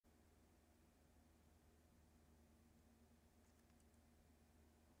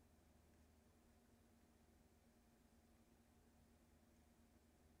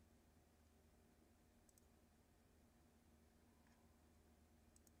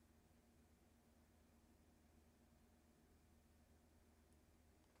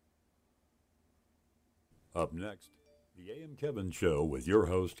Up next, the AM Kevin Show with your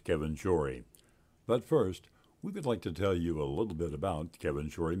host, Kevin Shorey. But first, we would like to tell you a little bit about Kevin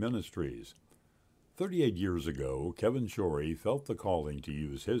Shorey Ministries. 38 years ago, Kevin Shorey felt the calling to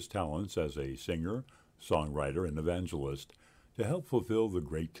use his talents as a singer, songwriter, and evangelist to help fulfill the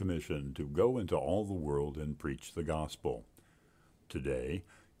Great Commission to go into all the world and preach the gospel. Today,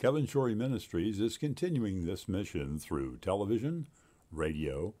 Kevin Shorey Ministries is continuing this mission through television,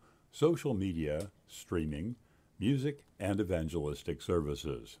 radio, social media, streaming, music, and evangelistic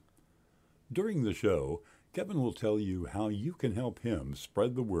services. During the show, Kevin will tell you how you can help him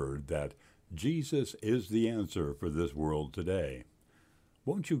spread the word that Jesus is the answer for this world today.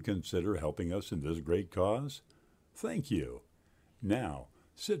 Won't you consider helping us in this great cause? Thank you. Now,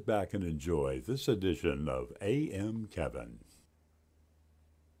 sit back and enjoy this edition of AM Kevin.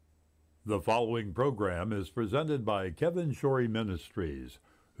 The following program is presented by Kevin Shorey Ministries,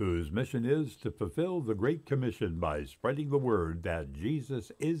 whose mission is to fulfill the Great Commission by spreading the word that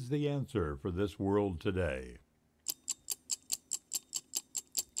Jesus is the answer for this world today.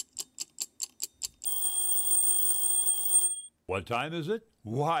 What time is it?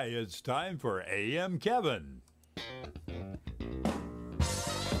 Why, it's time for AM Kevin.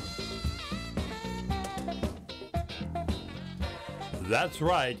 That's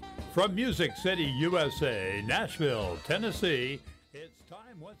right. From Music City, USA, Nashville, Tennessee, it's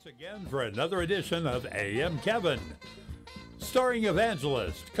time once again for another edition of AM Kevin. Starring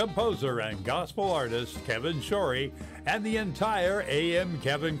evangelist, composer, and gospel artist Kevin Shorey and the entire AM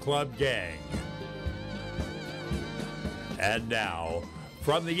Kevin Club gang. And now,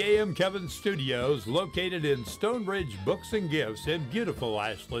 from the AM Kevin Studios located in Stonebridge Books and Gifts in beautiful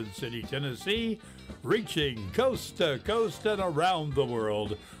Ashland City, Tennessee, reaching coast to coast and around the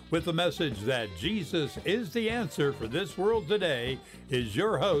world with the message that Jesus is the answer for this world today, is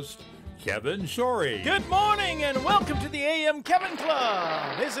your host, Kevin Shorey. Good morning and welcome to the AM Kevin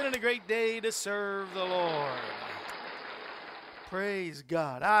Club. Isn't it a great day to serve the Lord? Praise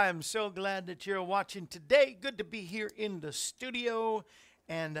God. I am so glad that you're watching today. Good to be here in the studio.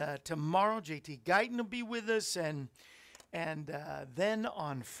 And tomorrow, JT Guyton will be with us. And then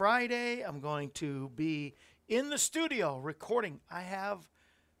on Friday, I'm going to be in the studio recording. I have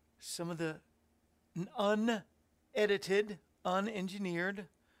some of the unedited, unengineered,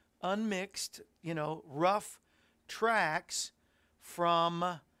 unmixed, rough tracks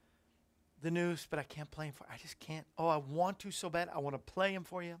from the news, but I can't play them for you. I just can't. Oh, I want to so bad. I want to play them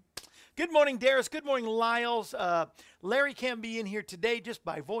for you. Good morning, Darius. Good morning, Lyles. Larry can't be in here today just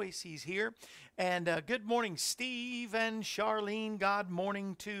by voice. He's here. And good morning, Steve and Charlene. God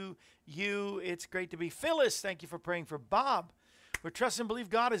morning to you. It's great to be. Phyllis, thank you for praying for Bob. We trust and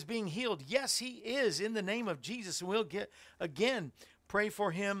believe God is being healed. Yes, he is, in the name of Jesus. And we'll pray for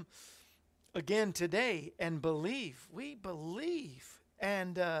him again today and believe. We believe.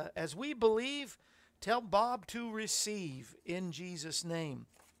 And as we believe, tell Bob to receive in Jesus' name.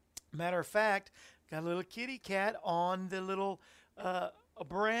 Matter of fact, got a little kitty cat on the little a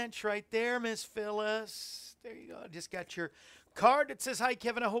branch right there, Miss Phyllis. There you go. Just got your card that says, "Hi,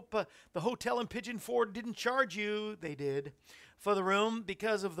 Kevin. I hope the hotel in Pigeon Forge didn't charge you." They did. For the room,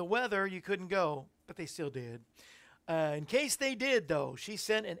 because of the weather, you couldn't go, but they still did. In case they did, though, she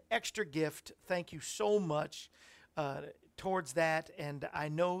sent an extra gift. Thank you so much towards that. And I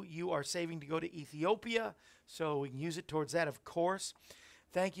know you are saving to go to Ethiopia, so we can use it towards that, of course.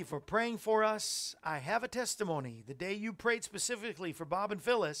 Thank you for praying for us. I have a testimony. The day you prayed specifically for Bob and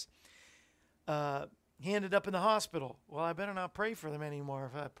Phyllis, he ended up in the hospital. Well, I better not pray for them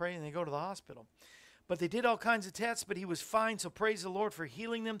anymore if I pray and they go to the hospital. But they did all kinds of tests, but he was fine. So praise the Lord for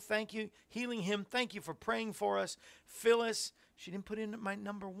healing them. Thank you. Healing him. Thank you for praying for us. Phyllis, she didn't put in my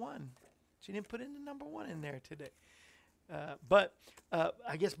number one. She didn't put in the number one in there today. But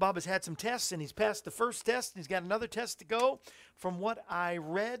I guess Bob has had some tests, and he's passed the first test, and he's got another test to go. From what I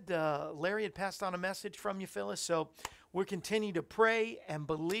read, Larry had passed on a message from you, Phyllis. So we'll continue to pray and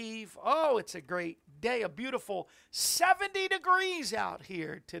believe. Oh, it's a great day, a beautiful 70 degrees out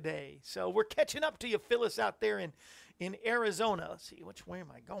here today. So we're catching up to you, Phyllis, out there in Arizona. Let's see, which way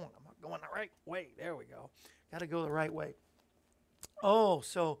am I going? I'm not going the right way. There we go. Got to go the right way. Oh,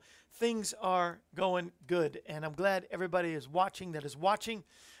 so things are going good, and I'm glad everybody is watching that is watching.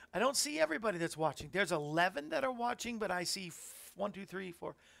 I don't see everybody that's watching. There's 11 that are watching, but I see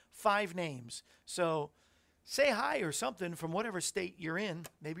 5 names. So say hi or something from whatever state you're in.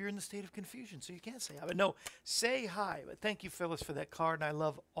 Maybe you're in the state of confusion, so you can't say hi. But no, say hi. But thank you, Phyllis, for that card, and I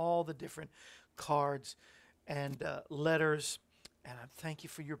love all the different cards and letters And I thank you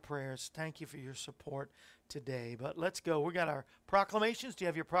for your prayers. Thank you for your support today. But let's go. We got our proclamations. Do you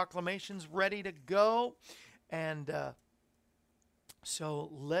have your proclamations ready to go? And so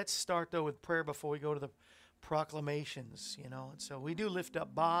let's start, though, with prayer before we go to the proclamations, you know. And so we do lift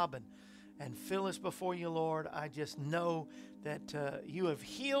up Bob and Phyllis before you, Lord. I just know that you have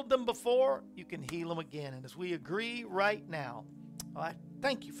healed them before. You can heal them again. And as we agree right now, I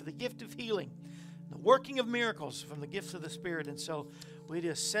thank you for the gift of healing, the working of miracles from the gifts of the Spirit. And so we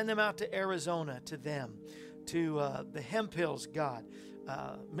just send them out to Arizona, to them, to the Hemphills, God.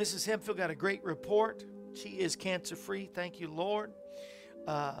 Mrs. Hemphill got a great report. She is cancer-free. Thank you, Lord.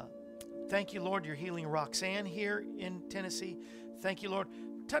 Thank you, Lord, you're healing Roxanne here in Tennessee. Thank you, Lord.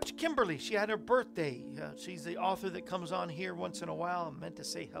 Touch Kimberly. She had her birthday. She's the author that comes on here once in a while. I meant to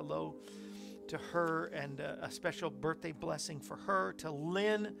say hello to her, and a special birthday blessing for her. To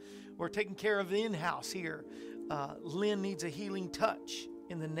Lynn, we're taking care of the in-house here. Lynn needs a healing touch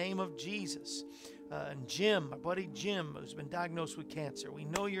in the name of Jesus. And Jim, my buddy Jim, who's been diagnosed with cancer. We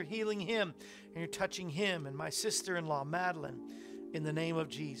know you're healing him and you're touching him. And my sister-in-law, Madeline, in the name of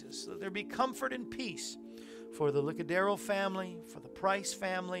Jesus. Let there be comfort and peace for the Licadero family, for the Price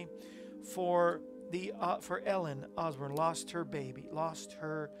family, for Ellen Osborne, lost her baby, lost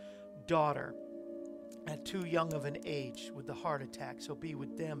her daughter at too young of an age with the heart attack. So be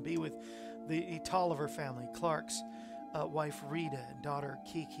with them. Be with the Tolliver family, Clark's wife Rita and daughter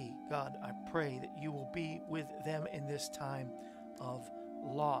Kiki. God, I pray that you will be with them in this time of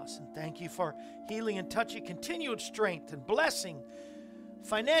loss. And thank you for healing and touching, continued strength and blessing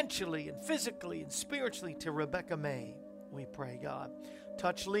financially and physically and spiritually to Rebecca May. We pray, God.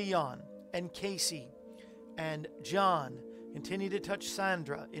 Touch Leon and Casey and John. Continue to touch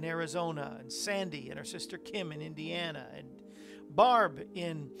Sandra in Arizona, and Sandy and her sister Kim in Indiana, and Barb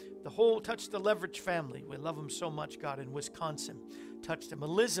in touch the Leverage family. We love them so much, God, in Wisconsin. Touch them.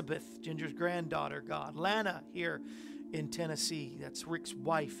 Elizabeth, Ginger's granddaughter, God. Lana here in Tennessee. That's Rick's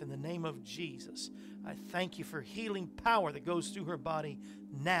wife, in the name of Jesus. I thank you for healing power that goes through her body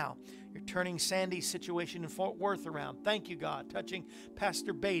now. You're turning Sandy's situation in Fort Worth around. Thank you, God. Touching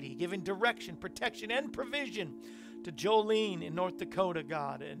Pastor Beatty, giving direction, protection, and provision to Jolene in North Dakota,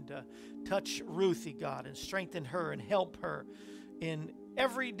 God. And touch Ruthie, God, and strengthen her and help her in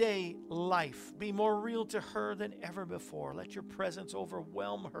everyday life. Be more real to her than ever before. Let your presence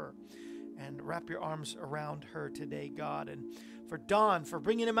overwhelm her and wrap your arms around her today, God. And for Don, for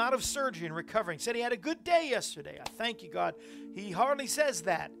bringing him out of surgery and recovering. Said he had a good day yesterday. I thank you, God. He hardly says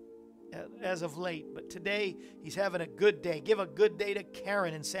that as of late, but today he's having a good day. Give a good day to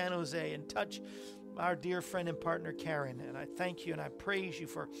Karen in San Jose, and touch our dear friend and partner, Karen. And I thank you and I praise you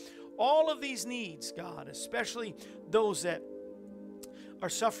for all of these needs, God, especially those that are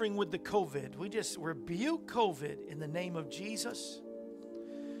suffering with the COVID. We just rebuke COVID in the name of Jesus.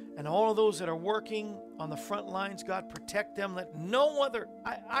 And all of those that are working on the front lines, God, protect them. Let no other,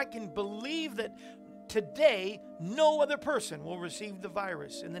 I can believe that today no other person will receive the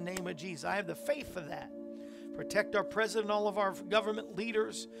virus in the name of Jesus. I have the faith for that. Protect our president, all of our government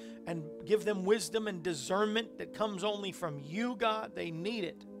leaders, and give them wisdom and discernment that comes only from you, God. They need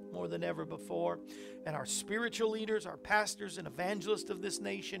it more than ever before. And our spiritual leaders, our pastors and evangelists of this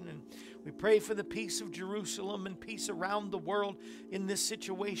nation. And we pray for the peace of Jerusalem and peace around the world in this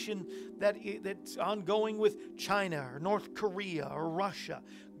situation that's ongoing with China or North Korea or Russia.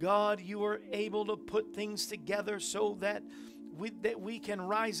 God, you are able to put things together so that we can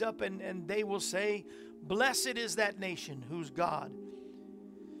rise up and they will say, blessed is that nation whose God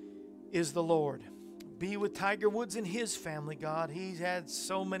is the Lord. Be with Tiger Woods and his family, God. He's had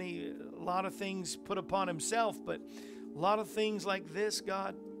a lot of things put upon himself, but a lot of things like this,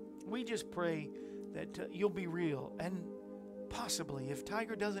 God, we just pray that you'll be real. And possibly, if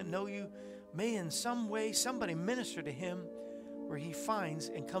Tiger doesn't know you, may in some way somebody minister to him where he finds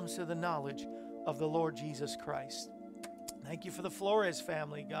and comes to the knowledge of the Lord Jesus Christ. Thank you for the Flores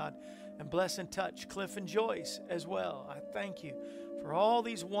family, God, and bless and touch Cliff and Joyce as well. I thank you for all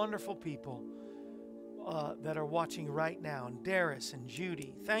these wonderful people that are watching right now, and Darius and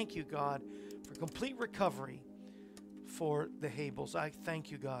Judy. Thank you, God, for complete recovery for the Habels. I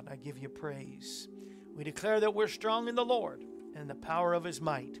thank you, God. I give you praise. We declare that we're strong in the Lord and the power of his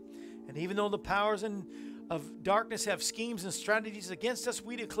might. And even though the powers of darkness have schemes and strategies against us,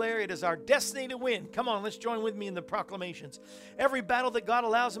 we declare it is our destiny to win. Come on, let's join with me in the proclamations. Every battle that God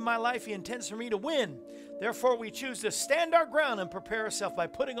allows in my life, he intends for me to win. Therefore, we choose to stand our ground and prepare ourselves by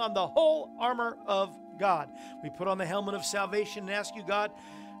putting on the whole armor of God. We put on the helmet of salvation and ask you, God,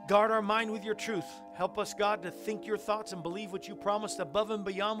 guard our mind with your truth. Help us, God, to think your thoughts and believe what you promised above and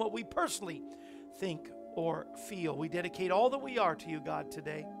beyond what we personally think or feel. We dedicate all that we are to you, God,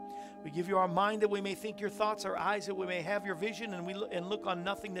 today. We give you our mind that we may think your thoughts, our eyes that we may have your vision, and look on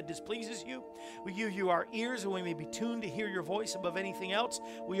nothing that displeases you. We give you our ears that we may be tuned to hear your voice above anything else.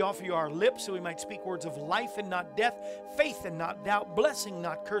 We offer you our lips that we might speak words of life and not death, faith and not doubt, blessing,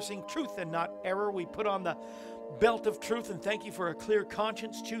 not cursing, truth and not error. We put on the belt of truth and thank you for a clear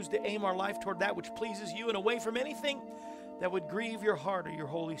conscience. Choose to aim our life toward that which pleases you and away from anything that would grieve your heart or your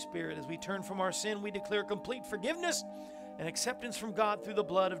Holy Spirit. As we turn from our sin, we declare complete forgiveness and acceptance from God through the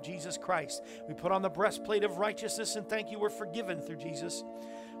blood of Jesus Christ. We put on the breastplate of righteousness and thank you we're forgiven through Jesus.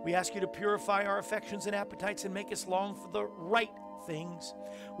 We ask you to purify our affections and appetites and make us long for the right things.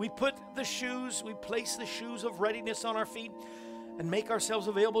 We place the shoes of readiness on our feet and make ourselves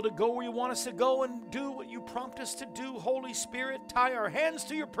available to go where you want us to go and do what you prompt us to do. Holy Spirit, tie our hands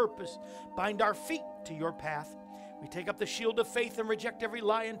to your purpose, bind our feet to your path. We take up the shield of faith and reject every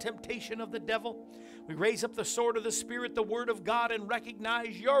lie and temptation of the devil. We raise up the sword of the Spirit, the Word of God, and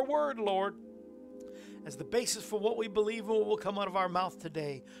recognize your Word, Lord, as the basis for what we believe and what will come out of our mouth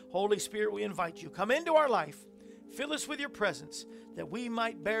today. Holy Spirit, we invite you. Come into our life. Fill us with your presence that we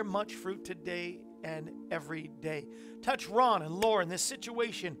might bear much fruit today and every day. Touch Ron and Laura in this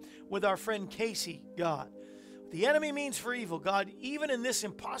situation with our friend Casey, God. The enemy means for evil, God, even in this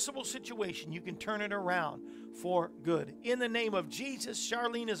impossible situation, you can turn it around for good. In the name of Jesus,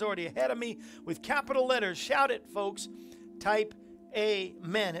 Charlene is already ahead of me with capital letters. Shout it, folks. Type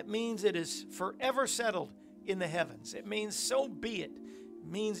amen. It means it is forever settled in the heavens. It means so be it. It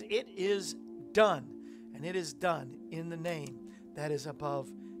means it is done. And it is done in the name that is above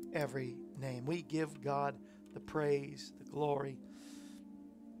every name. We give God the praise, the glory,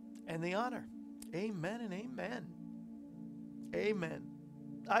 and the honor. Amen and amen. Amen.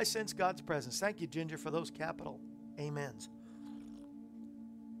 I sense God's presence. Thank you, Ginger, for those capital amens.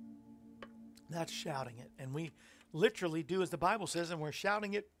 That's shouting it. And we literally do as the Bible says, and we're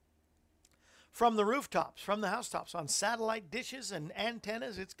shouting it from the rooftops, from the housetops, on satellite dishes and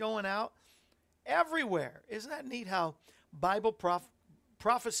antennas. It's going out everywhere. Isn't that neat how Bible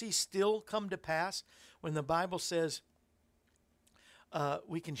prophecies still come to pass when the Bible says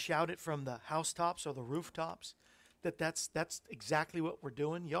we can shout it from the housetops or the rooftops? That's exactly what we're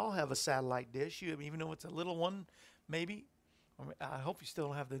doing. Y'all have a satellite dish. You even though it's a little one, maybe. I hope you still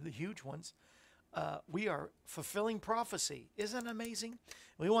don't have the huge ones. We are fulfilling prophecy. Isn't it amazing?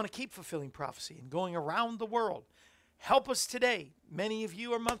 We want to keep fulfilling prophecy and going around the world. Help us today. Many of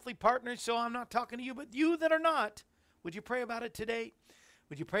you are monthly partners, so I'm not talking to you, but you that are not, would you pray about it today?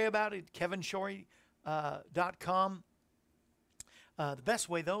 Would you pray about it at kevinshorey.com? The best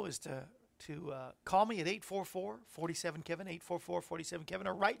way, though, is to call me at 844-47-KEVIN, 844-47-KEVIN,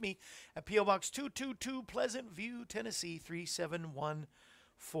 or write me at P.O. Box 222, Pleasant View, Tennessee,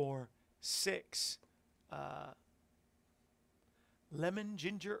 37146. Lemon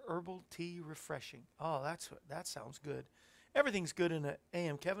ginger herbal tea refreshing. Oh, that sounds good. Everything's good in an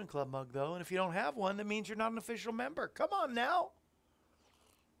AM Kevin Club mug, though, and if you don't have one, that means you're not an official member. Come on now.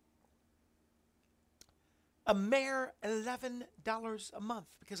 A mere $11 a month,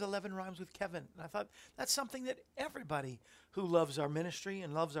 because 11 rhymes with Kevin. And I thought that's something that everybody who loves our ministry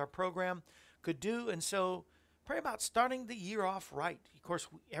and loves our program could do. And so pray about starting the year off right. Of course,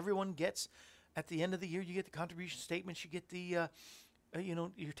 everyone gets, at the end of the year, you get the contribution statements, you get the,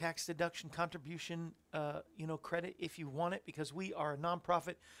 your tax deduction contribution, credit if you want it, because we are a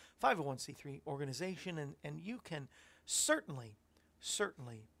nonprofit 501c3 organization, and you can certainly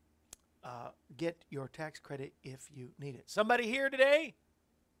get your tax credit if you need it. Somebody here today?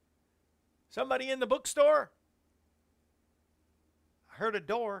 Somebody in the bookstore? I heard a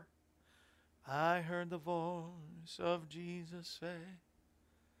door. I heard the voice of Jesus say.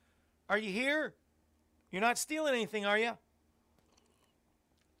 Are you here? You're not stealing anything, are you?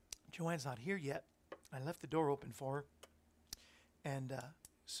 Joanne's not here yet. I left the door open for her. And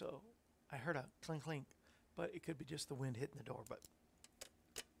so I heard a clink, clink, but it could be just the wind hitting the door, but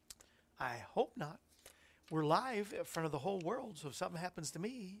I hope not. We're live in front of the whole world, so if something happens to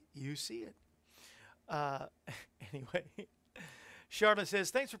me, you see it. Anyway, Charlotte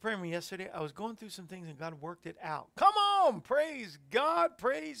says, thanks for praying for me yesterday. I was going through some things and God worked it out. Come on! Praise God,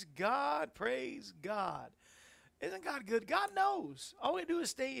 praise God, praise God. Isn't God good? God knows. All we do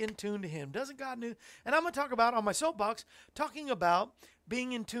is stay in tune to Him. Doesn't God know? And I'm going to talk about, on my soapbox, talking about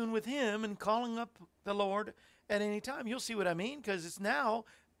being in tune with Him and calling up the Lord at any time. You'll see what I mean, because it's now,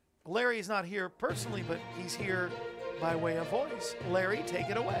 Larry is not here personally, but he's here by way of voice. Larry, take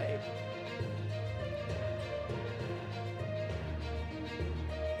it away.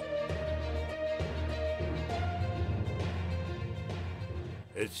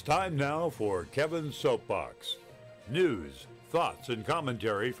 It's time now for Kevin's Soapbox. News, thoughts, and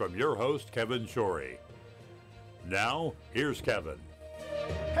commentary from your host, Kevin Shorey. Now, here's Kevin.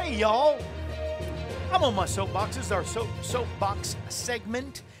 Hey, y'all. I'm on my soapbox. This is our soapbox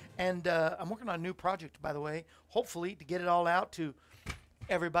segment. And I'm working on a new project, by the way, hopefully to get it all out to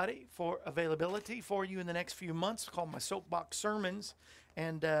everybody for availability for you in the next few months. It's called my Soapbox Sermons.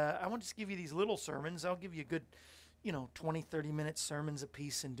 And I want to just give you these little sermons. I'll give you a good 20, 30-minute sermons a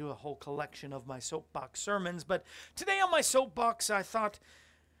piece and do a whole collection of my soapbox sermons. But today on my soapbox, I thought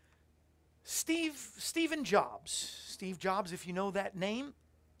Steve Jobs, if you know that name,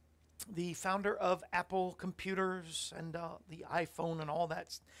 the founder of Apple computers and the iPhone and all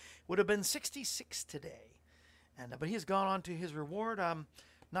that, would have been 66 today. But he has gone on to his reward. I'm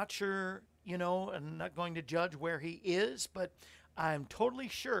not sure, I'm not going to judge where he is, but I'm totally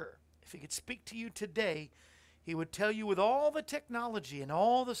sure if he could speak to you today, he would tell you with all the technology and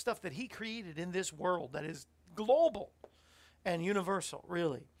all the stuff that he created in this world that is global and universal,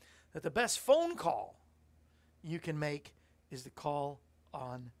 really, that the best phone call you can make is to call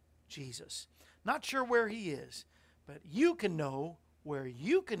on Jesus. Not sure where he is, but you can know where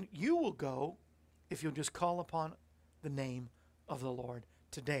you will go if you'll just call upon the name of the Lord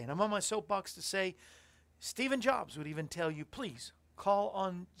today. And I'm on my soapbox to say, Steve Jobs would even tell you, please, call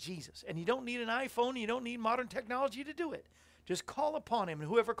on Jesus. And you don't need an iPhone. You don't need modern technology to do it. Just call upon him. And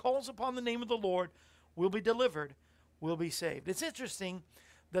whoever calls upon the name of the Lord will be delivered, will be saved. It's interesting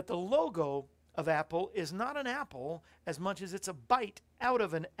that the logo of Apple is not an apple as much as it's a bite out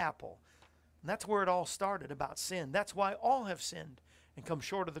of an apple. And that's where it all started, about sin. That's why all have sinned and come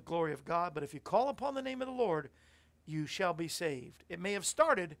short of the glory of God. But if you call upon the name of the Lord, you shall be saved. It may have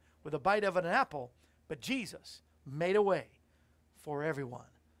started with a bite of an apple, but Jesus made a way for everyone.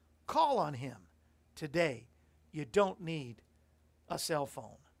 Call on him today. You don't need a cell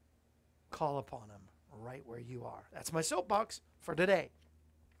phone. Call upon him right where you are. That's my soapbox for today.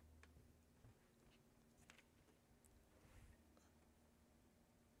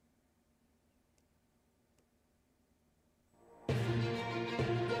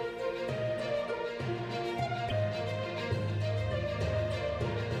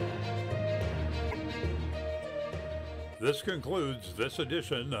 This concludes this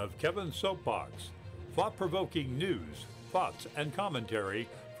edition of Kevin's Soapbox. Thought-provoking news, thoughts, and commentary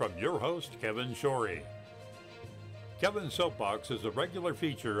from your host, Kevin Shorey. Kevin's Soapbox is a regular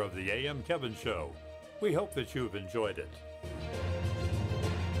feature of the AM Kevin Show. We hope that you've enjoyed it.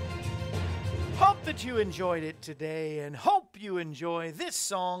 Hope that you enjoyed it today, and hope you enjoy this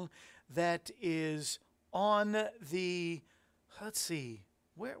song that is on the, let's see,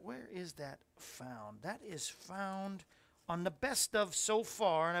 where is that found? That is found on the best of so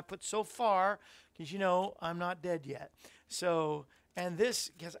far, and I put so far because I'm not dead yet. So, and this,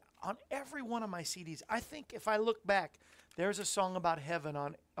 because on every one of my CDs, I think if I look back, there's a song about heaven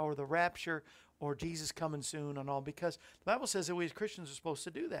or the rapture or Jesus coming soon and all, because the Bible says that we as Christians are supposed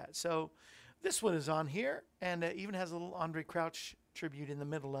to do that. So this one is on here, and it even has a little Andre Crouch tribute in the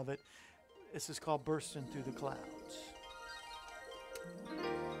middle of it. This is called Bursting Through the Clouds.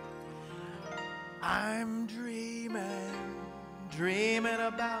 I'm dreaming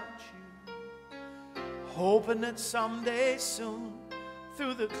about you, hoping that someday soon,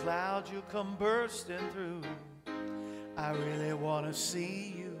 through the clouds you'll come bursting through. I really want to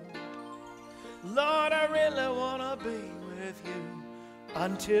see you, Lord, I really want to be with you.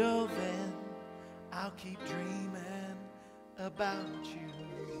 Until then, I'll keep dreaming about you.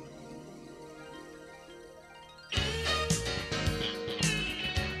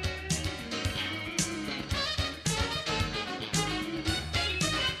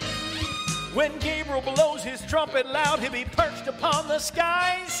 When Gabriel blows his trumpet loud, he'll be perched upon the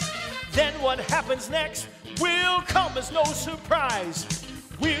skies. Then what happens next will come as no surprise.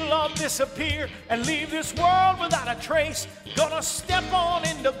 We'll all disappear and leave this world without a trace. Gonna step on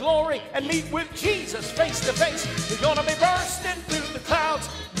into glory and meet with Jesus face to face. We're gonna be bursting through the clouds.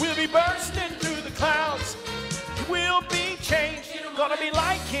 We'll be bursting through the clouds. We'll be changed. Gonna be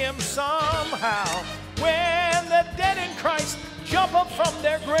like him somehow. When the dead in Christ jump up from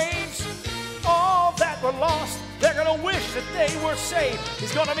their graves, all that were lost, they're gonna wish that they were saved.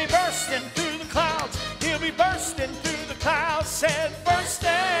 He's gonna be bursting through the clouds. He'll be bursting through the clouds. Said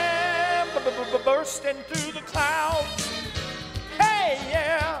bursting through the clouds. Hey,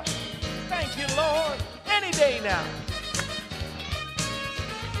 yeah. Thank you, Lord. Any day now.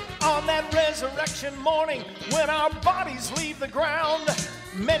 On that resurrection morning, when our bodies leave the ground,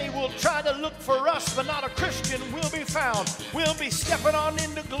 Many will try to look for us, but not a Christian will be found. We'll be stepping on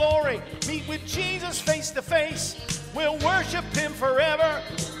into glory, meet with Jesus face to face. We'll worship him forever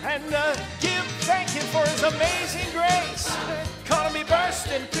and give thank him for his amazing grace. Gonna be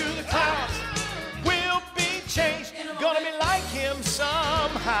bursting through the clouds. We'll be changed, gonna be like him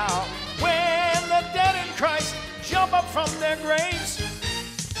somehow. When the dead in Christ jump up from their graves,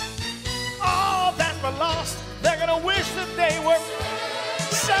 all that were lost, they're gonna wish that they were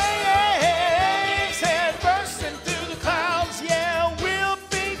saved. And bursting through the clouds, yeah, we'll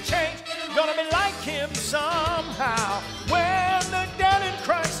be changed, gonna be like him somehow. When the dead in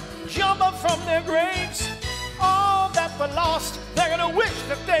Christ jump up from their graves, all that were lost, they're gonna wish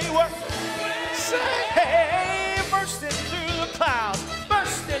that they were saved. Bursting through the clouds,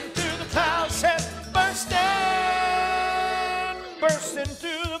 bursting through the clouds, said bursting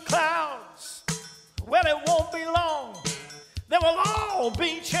through the clouds. Well, it won't be long, they will all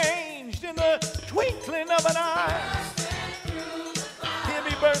be changed in the twinkling of an eye. He'll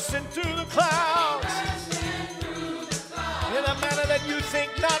be bursting through the clouds in a manner that you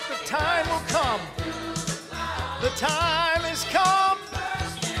think not. The time will come. The time is come.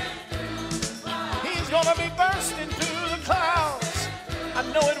 He's gonna be bursting through the clouds. I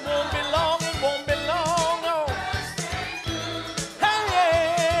know it won't be long, it won't be long, no. Hey,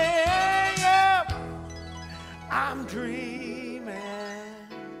 yeah, yeah. I'm dreaming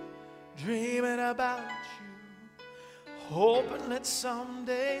about you, hoping that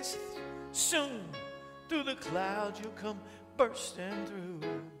someday soon through the clouds you'll come bursting through.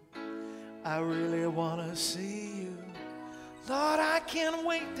 I really want to see you, Lord. I can't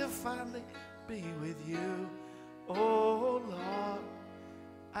wait to finally be with you. Oh Lord,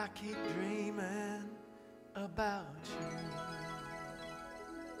 I keep dreaming about you.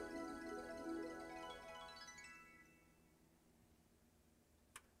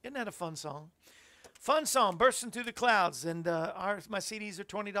 Isn't that a fun song? Fun song, Bursting Through the Clouds. And my CDs are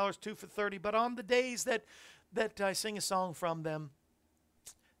 $20, 2 for $30. But on the days that I sing a song from them,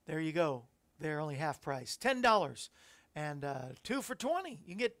 there you go. They're only half price, $10. And 2 for $20. You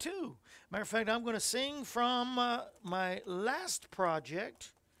can get 2. Matter of fact, I'm going to sing from my last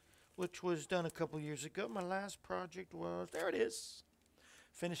project, which was done a couple years ago. My last project was, there it is,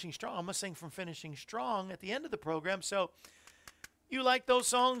 Finishing Strong. I'm going to sing from Finishing Strong at the end of the program. So you like those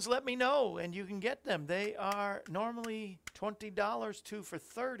songs, let me know, and you can get them. They are normally $20, 2 for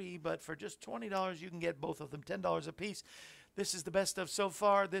 $30, but for just $20, you can get both of them, $10 a piece. This is the best of so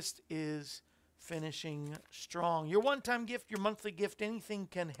far. This is Finishing Strong. Your one-time gift, your monthly gift, anything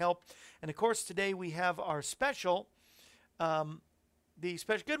can help. And, of course, today we have our special,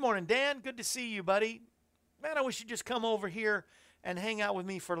 Good morning, Dan. Good to see you, buddy. Man, I wish you'd just come over here and hang out with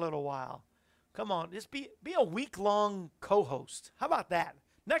me for a little while. Come on, just be a week-long co-host. How about that?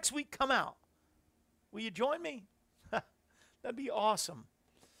 Next week, come out. Will you join me? That'd be awesome.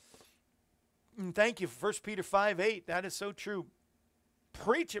 And thank you for 1 Peter 5:8. That is so true.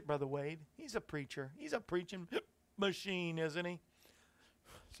 Preach it, Brother Wade. He's a preacher. He's a preaching machine, isn't he?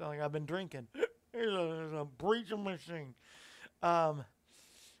 Sound like I've been drinking. He's a preaching machine.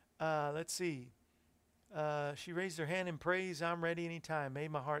 Let's see. She raised her hand in praise. I'm ready anytime.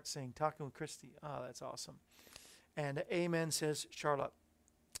 Made my heart sing. Talking with Christy. Oh, that's awesome. And amen, says Charlotte.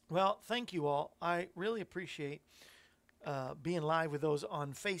 Well, thank you all. I really appreciate being live with those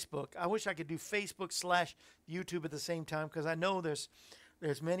on Facebook. I wish I could do Facebook/YouTube at the same time, because I know there's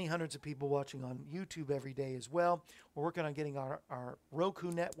many hundreds of people watching on YouTube every day as well. We're working on getting our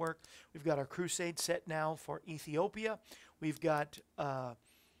Roku network. We've got our crusade set now for Ethiopia. We've got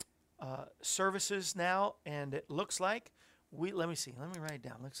services now, and it looks like let me write it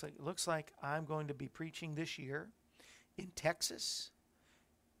down. Looks like I'm going to be preaching this year in Texas,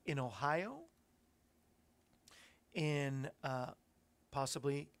 in Ohio, in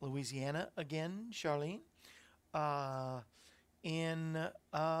possibly Louisiana again, Charlene, in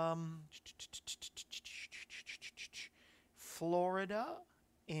Florida,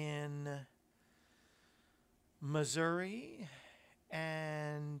 in Missouri,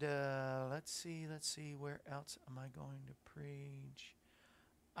 and let's see, where else am I going to preach?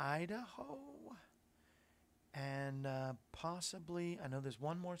 Idaho, and possibly, I know there's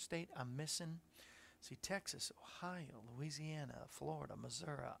one more state I'm missing. See, Texas, Ohio, Louisiana, Florida,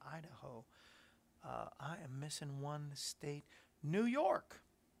 Missouri, Idaho. I am missing one state, New York.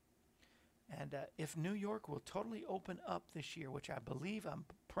 And if New York will totally open up this year, which I believe, I'm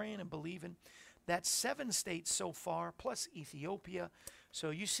praying and believing, that's 7 states so far, plus Ethiopia. So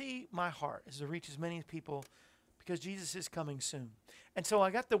you see, my heart is to reach as many people, because Jesus is coming soon. And so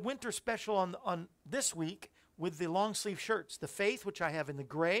I got the winter special on this week, with the long sleeve shirts. The Faith, which I have in the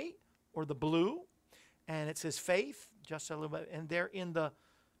gray or the blue, and it says Faith, just a little bit, and they're in the,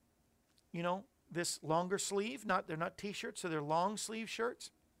 this longer sleeve. They're not T-shirts, so they're long sleeve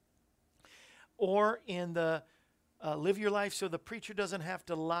shirts. Or in the Live Your Life so the preacher doesn't have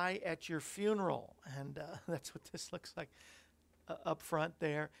to lie at your funeral, and that's what this looks like up front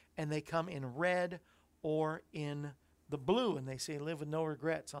there. And they come in red or in the blue, and they say live with no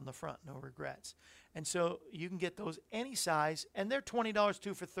regrets on the front, no regrets. And so you can get those any size, and they're $20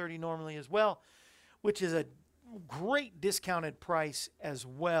 too for $30 normally as well, which is a great discounted price as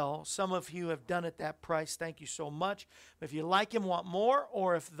well. Some of you have done it that price. Thank you so much. If you like them, want more,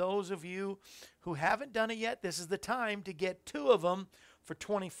 or if those of you who haven't done it yet, this is the time to get 2 of them for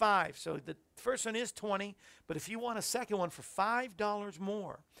 $25. So the first one is $20, but if you want a second one for $5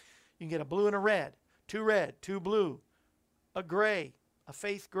 more, you can get a blue and a red, 2 blue, a gray, a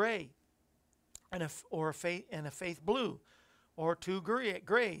Faith gray, and a Faith blue, or 2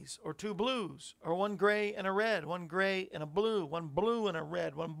 grays, or 2 blues, or 1 gray and a red, 1 gray and a blue, 1 blue and a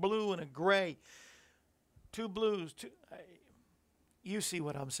red, 1 blue and a gray, 2 blues. You see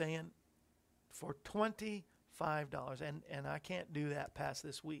what I'm saying? For $25, and I can't do that past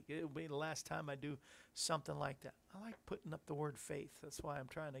this week. It'll be the last time I do something like that. I like putting up the word faith. That's why I'm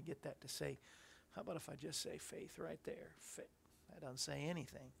trying to get that to say. How about if I just say faith right there? That doesn't say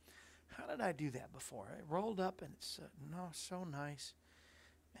anything. How did I do that before? I rolled up and it's so nice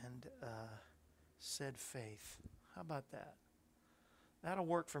and said faith. How about that? That'll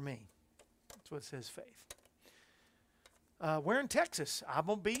work for me. That's what it says, faith. We're in Texas. I'm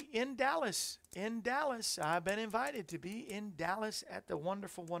going to be in Dallas. I've been invited to be in Dallas at the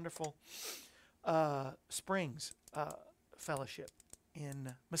wonderful, wonderful Springs Fellowship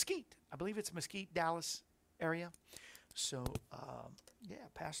in Mesquite. I believe it's Mesquite, Dallas area. So,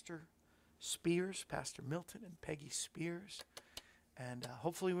 Pastor Spears, Pastor Milton and Peggy Spears. And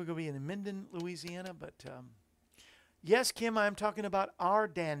hopefully we're going to be in Minden, Louisiana. But, yes, Kim, I'm talking about our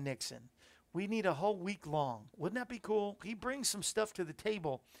Dan Nixon. We need a whole week long. Wouldn't that be cool? He brings some stuff to the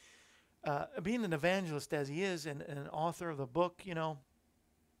table. Being an evangelist as he is and an author of the book,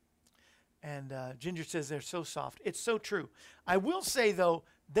 And Ginger says they're so soft. It's so true. I will say, though,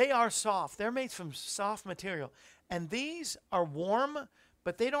 they are soft. They're made from soft material. And these are warm,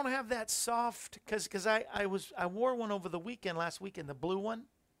 but they don't have that soft, because I wore one over the weekend, last weekend, the blue one.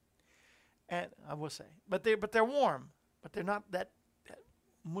 And I will say, but they're warm, but they're not that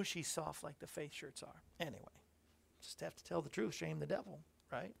mushy soft like the Faith shirts are. Anyway, just have to tell the truth, shame the devil,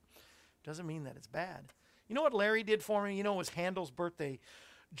 right? Doesn't mean that it's bad. You know what Larry did for me? It was Handel's birthday.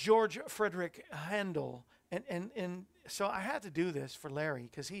 George Frederick Handel. And so I had to do this for Larry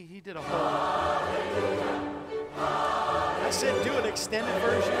because he did a whole... I said, do an extended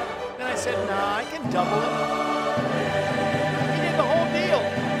version. Then I said, nah, I can double it. He did the whole deal.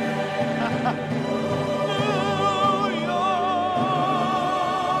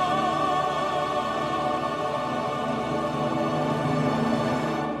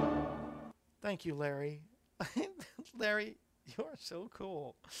 Thank you, Larry. Larry, you are so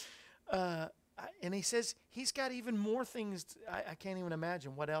cool. And he says he's got even more things. I can't even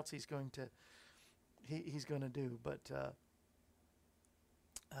imagine what else he's going to do. But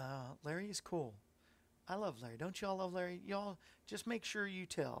Larry is cool. I love Larry. Don't y'all love Larry? Y'all just make sure you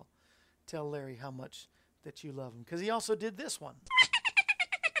tell Larry how much that you love him, because he also did this one.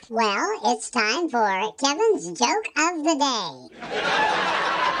 Well, it's time for Kevin's Joke of the Day.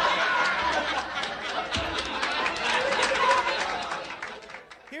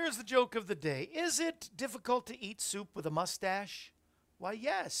 Here's the joke of the day. Is it difficult to eat soup with a mustache? Why,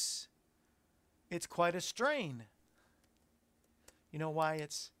 yes. It's quite a strain. You know why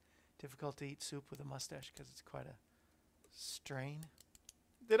it's difficult to eat soup with a mustache? Because it's quite a strain.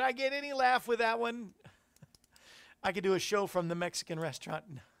 Did I get any laugh with that one? I could do a show from the Mexican restaurant.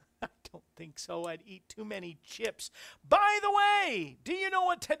 I don't think so. I'd eat too many chips. By the way, do you know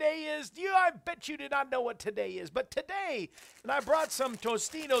what today is? I bet you did not know what today is. But today, and I brought some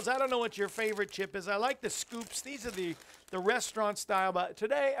Tostitos. I don't know what your favorite chip is. I like the scoops. These are the restaurant style. But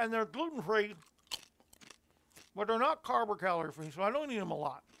today, and they're gluten-free, but they're not carb or calorie-free, so I don't eat them a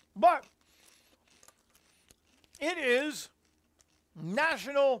lot. But it is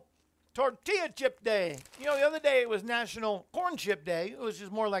National Tortilla Chip Day. The other day it was National Corn Chip Day. It was just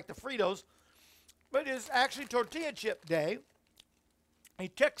more like the Fritos. But it is actually Tortilla Chip Day. A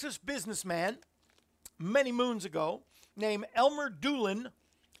Texas businessman many moons ago named Elmer Doolin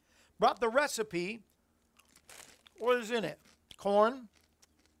brought the recipe. What is in it? Corn,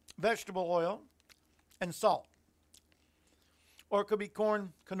 vegetable oil, and salt. Or it could be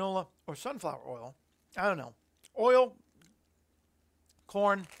corn, canola, or sunflower oil. I don't know. Oil,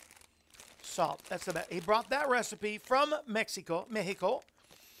 corn, salt. That's the best. He brought that recipe from Mexico,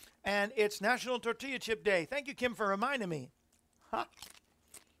 and it's National Tortilla Chip Day. Thank you, Kim, for reminding me. Huh?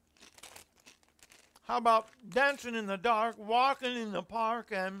 How about dancing in the dark, walking in the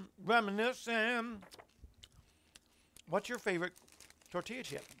park, and reminiscing? What's your favorite tortilla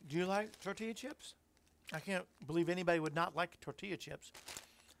chip? Do you like tortilla chips? I can't believe anybody would not like tortilla chips.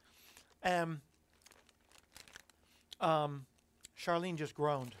 Charlene just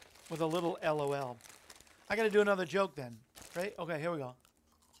groaned with a little LOL. I got to do another joke then. Right? Okay, here we go.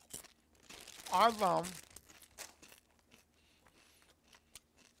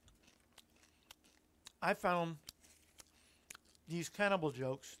 I found these cannibal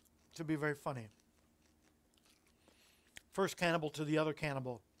jokes to be very funny. First cannibal to the other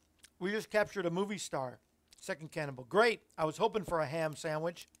cannibal. We just captured a movie star. Second cannibal. Great. I was hoping for a ham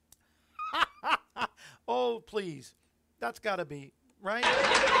sandwich. Oh, please. That's got to be, right?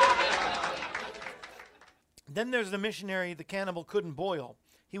 Then there's the missionary the cannibal couldn't boil.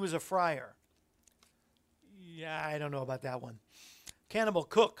 He was a friar. Yeah, I don't know about that one. Cannibal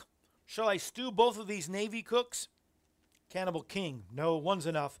cook. Shall I stew both of these Navy cooks? Cannibal king. No, one's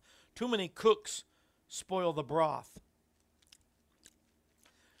enough. Too many cooks spoil the broth.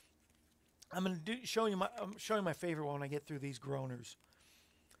 I'm showing you my favorite one when I get through these groaners.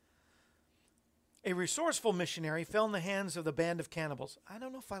 A resourceful missionary fell in the hands of the band of cannibals. I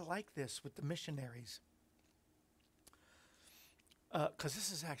don't know if I like this with the missionaries. Because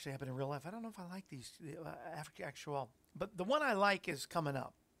this has actually happened in real life. I don't know if I like these actual. But the one I like is coming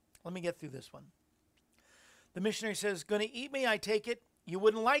up. Let me get through this one. The missionary says, "Gonna eat me, I take it. You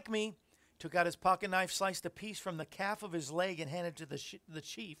wouldn't like me." Took out his pocket knife, sliced a piece from the calf of his leg, and handed it to the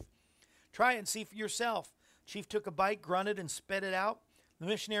chief. "Try it and see for yourself." Chief took a bite, grunted, and spat it out. The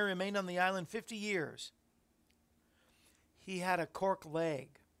missionary remained on the island 50 years. He had a cork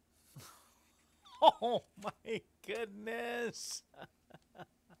leg. Oh, my goodness.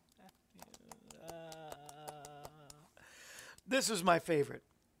 This is my favorite.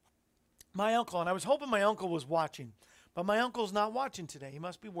 My uncle, and I was hoping my uncle was watching, but my uncle's not watching today. He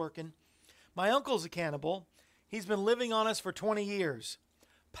must be working. My uncle's a cannibal. He's been living on us for 20 years.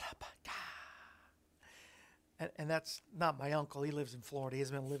 And that's not my uncle. He lives in Florida. He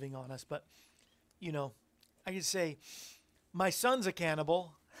has been living on us. But, you know, I could say my son's a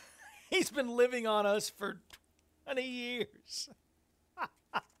cannibal. He's been living on us for 20 years.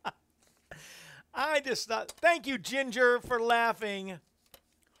 I just thought, thank you, Ginger, for laughing.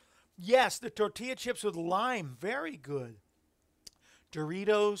 Yes, the tortilla chips with lime, very good.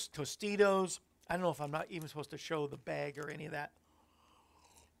 Doritos, Tostitos. I don't know if I'm not even supposed to show the bag or any of that.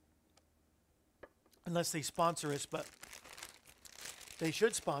 Unless they sponsor us, but they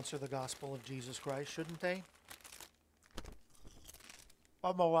should sponsor the gospel of Jesus Christ, shouldn't they?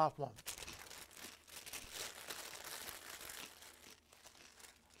 What's my last one?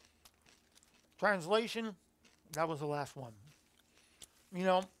 Translation, that was the last one. You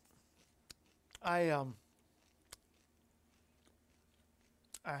know, I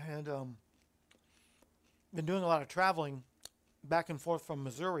had been doing a lot of traveling back and forth from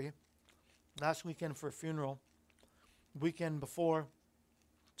Missouri. Last weekend for a funeral. Weekend before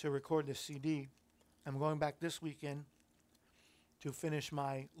to record this CD. I'm going back this weekend to finish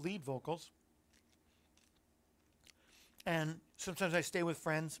my lead vocals. And sometimes I stay with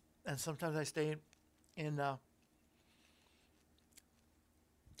friends, and sometimes I stay in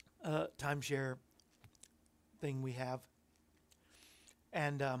timeshare thing we have.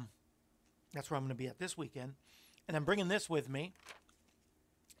 And that's where I'm going to be at this weekend. And I'm bringing this with me.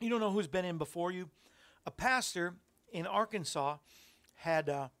 You don't know who's been in before you. A pastor in Arkansas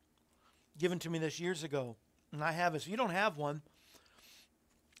had given to me this years ago. And I have it. So you don't have one,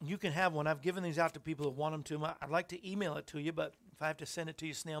 you can have one. I've given these out to people that want them to. I'd like to email it to you, but if I have to send it to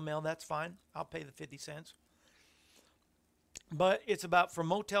you snail mail, that's fine. I'll pay the 50 cents. But it's about from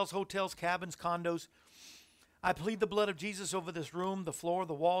motels, hotels, cabins, condos. I plead the blood of Jesus over this room, the floor,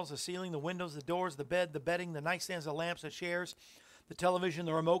 the walls, the ceiling, the windows, the doors, the bed, the bedding, the nightstands, the lamps, the chairs, the television,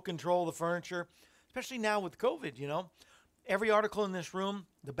 the remote control, the furniture, especially now with COVID, you know. Every article in this room,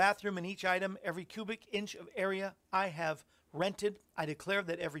 the bathroom in each item, every cubic inch of area I have rented. I declare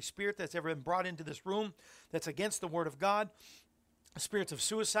that every spirit that's ever been brought into this room that's against the word of God, spirits of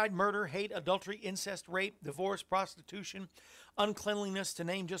suicide, murder, hate, adultery, incest, rape, divorce, prostitution, uncleanliness, to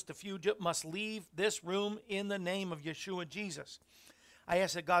name just a few, must leave this room in the name of Yeshua Jesus. I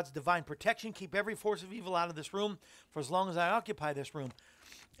ask that God's divine protection keep every force of evil out of this room for as long as I occupy this room.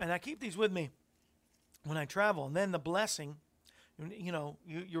 And I keep these with me when I travel. And then the blessing, you know,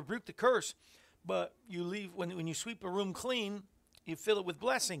 you rebuke the curse, but you leave when you sweep a room clean, you fill it with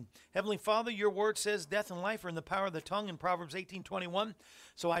blessing. Heavenly Father, your word says death and life are in the power of the tongue in Proverbs 18:21.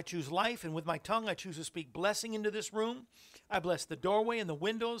 So I choose life, and with my tongue I choose to speak blessing into this room. I bless the doorway and the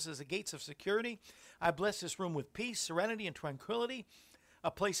windows as the gates of security. I bless this room with peace, serenity, and tranquility, a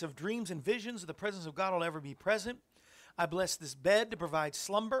place of dreams and visions. The presence of God will ever be present. I bless this bed to provide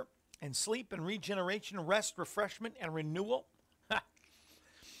slumber and sleep and regeneration, rest, refreshment, and renewal.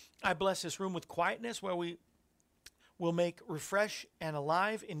 I bless this room with quietness where we will make refresh and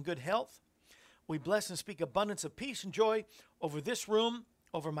alive in good health. We bless and speak abundance of peace and joy over this room,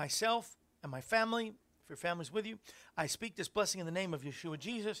 over myself and my family. If your family's with you, I speak this blessing in the name of Yeshua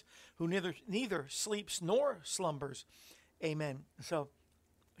Jesus, who neither sleeps nor slumbers. Amen. So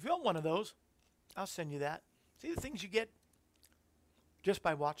if you want one of those, I'll send you that. See the things you get just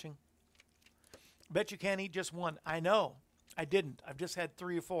by watching? Bet you can't eat just one. I know. I didn't. I've just had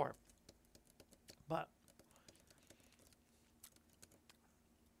 3 or 4. But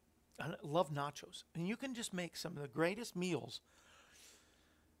I love nachos. And you can just make some of the greatest meals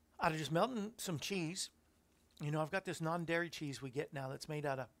out of just melting some cheese. You know, I've got this non-dairy cheese we get now that's made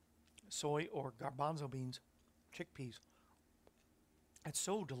out of soy or garbanzo beans, chickpeas. It's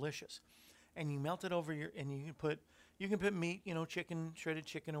so delicious. And you melt it over and you can put meat, you know, chicken, shredded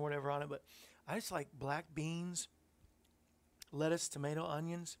chicken or whatever on it. But I just like black beans, lettuce, tomato,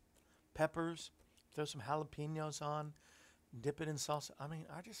 onions, peppers, throw some jalapenos on, dip it in salsa. I mean,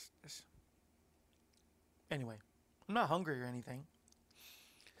 anyway, I'm not hungry or anything.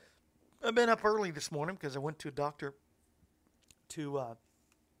 I've been up early this morning because I went to a doctor to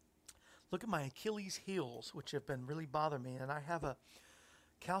look at my Achilles heels, which have been really bothering me. And I have a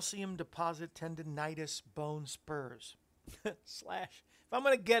calcium deposit tendinitis bone spurs. If I'm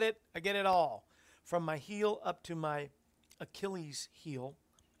going to get it, I get it all. From my heel up to my Achilles heel,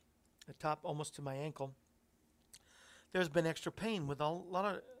 the top almost to my ankle. There's been extra pain with a lot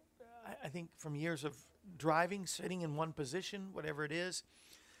of, I think, from years of driving, sitting in one position, whatever it is.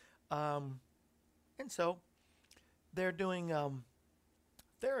 And so they're doing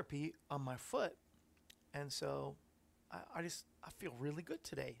therapy on my foot. And so I feel really good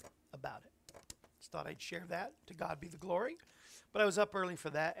today about it. Just thought I'd share that. To God be the glory. But I was up early for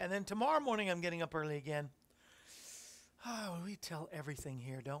that. And then tomorrow morning I'm getting up early again. Oh, we tell everything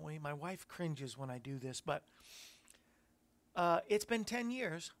here, don't we? My wife cringes when I do this, but it's been 10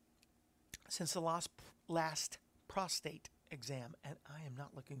 years since the last prostate exam, and I am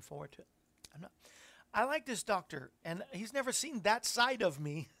not looking forward to it. I like this doctor, and he's never seen that side of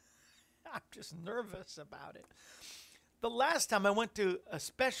me. I'm just nervous about it. The last time I went to a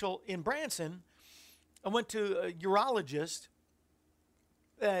special in Branson, I went to a urologist.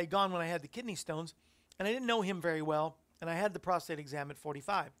 I'd gone when I had the kidney stones, and I didn't know him very well, and I had the prostate exam at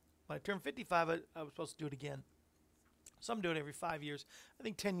 45. When I turned 55, I was supposed to do it again. Some do it every 5 years. I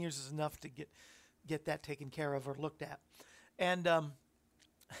think 10 years is enough to get that taken care of or looked at. And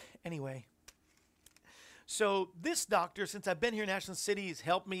anyway, so this doctor, since I've been here in National City, has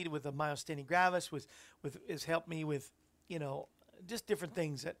helped me with the myasthenia gravis, has helped me with, you know, just different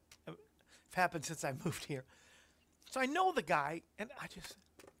things that have happened since I moved here. So I know the guy, and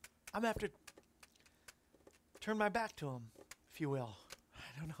I'm going to have to turn my back to him, if you will.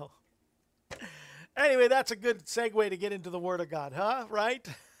 I don't know. Anyway, that's a good segue to get into the Word of God, huh? Right?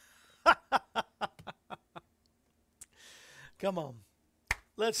 Come on.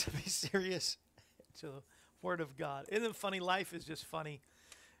 Let's be serious to the Word of God. Isn't it funny? Life is just funny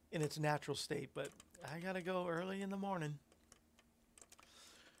in its natural state, but I got to go early in the morning.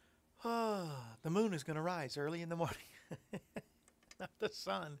 The moon is going to rise early in the morning. Not the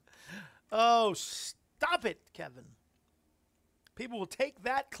sun. Oh, stop it, Kevin. People will take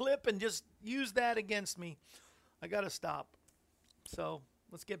that clip and just use that against me. I got to stop. So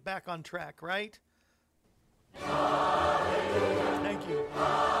let's get back on track, right? Hallelujah. Thank you.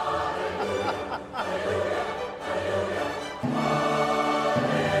 Hallelujah.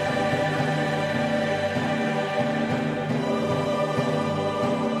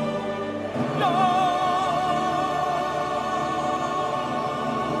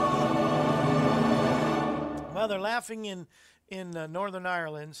 Well, they're laughing in Northern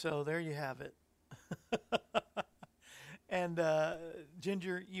Ireland, so there you have it. And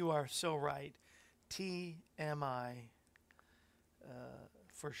Ginger, you are so right. TMI,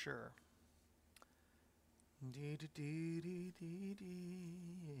 for sure.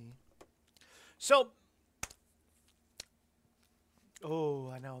 So,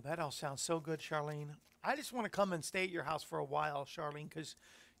 oh, I know. That all sounds so good, Charlene. I just want to come and stay at your house for a while, Charlene, because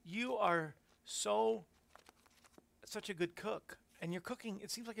you are such a good cook. and you're cooking.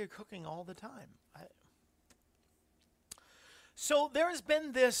 It seems like you're cooking all the time. So there has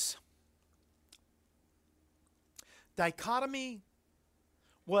been this dichotomy,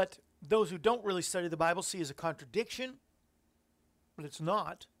 what those who don't really study the Bible see as a contradiction, but it's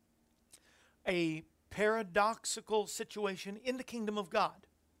not, a paradoxical situation in the kingdom of God.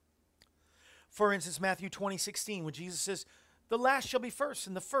 For instance, Matthew 20:16, when Jesus says, the last shall be first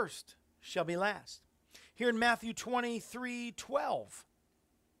and the first shall be last. Here in Matthew 23:12,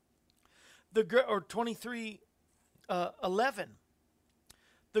 or 23:11,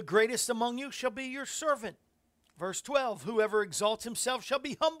 the greatest among you shall be your servant. Verse 12, whoever exalts himself shall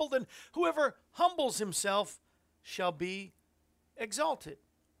be humbled, and whoever humbles himself shall be exalted.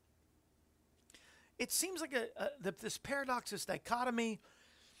 It seems like this paradox, this dichotomy,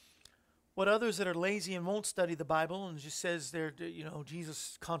 what others that are lazy and won't study the Bible and just says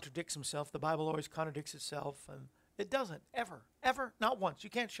Jesus contradicts himself. The Bible always contradicts itself, and it doesn't, ever, not once. You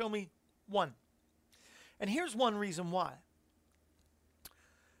can't show me one. And here's one reason why.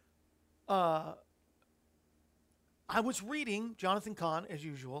 I was reading Jonathan Cahn, as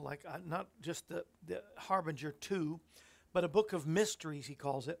usual, like not just the Harbinger 2, but a book of mysteries, he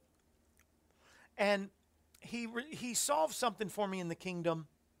calls it. And he solved something for me in the kingdom.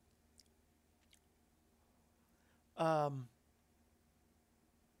 Happy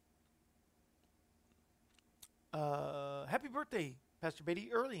birthday, Pastor Beatty,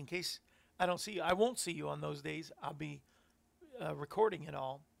 early, in case I don't see you. I won't see you on those days. I'll be recording it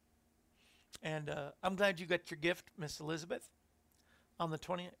all. And I'm glad you got your gift, Miss Elizabeth, on the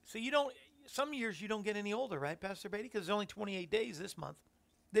 20th. So some years you don't get any older, right, Pastor Beatty? Because there's only 28 days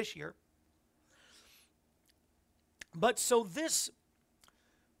this year. But so this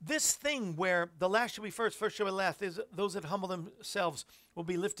thing where the last shall be first, first shall be last, is those that humble themselves will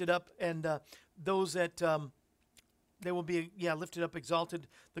be lifted up, and those that they will be lifted up, exalted.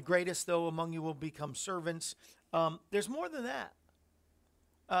 The greatest, though, among you will become servants. There's more than that.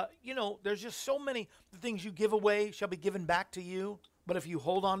 There's just so many. The things you give away shall be given back to you, but if you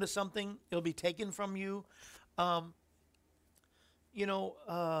hold on to something, it'll be taken from you.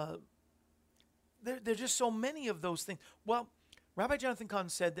 There's just so many of those things. Well, Rabbi Jonathan Cahn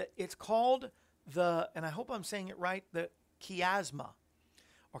said that it's called and I hope I'm saying it right, the chiasma,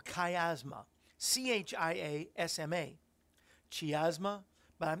 or chiasma, Chiasma, chiasma,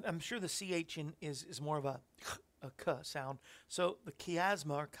 but I'm sure the ch is more of a k sound. So the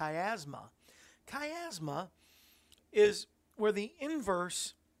chiasma or chiasma is where the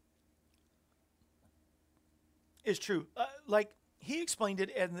inverse is true. Like he explained it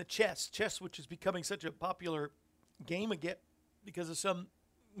in the chess, which is becoming such a popular game again because of some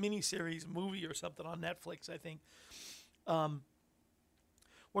miniseries, movie or something on Netflix, I think,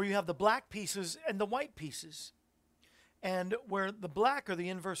 where you have the black pieces and the white pieces, and where the black are the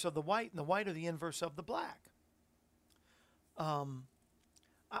inverse of the white and the white are the inverse of the black.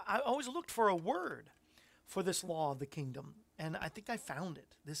 I always looked for a word for this law of the kingdom, and I think I found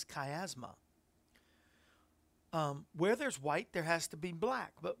it, this chiasma. Where there's white, there has to be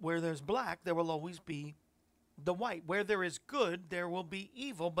black, but where there's black, there will always be the white. Where there is good, there will be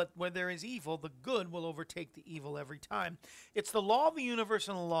evil, but where there is evil, the good will overtake the evil every time. It's the law of the universe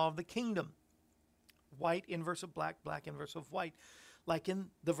and the law of the kingdom. White inverse of black, black inverse of white. Like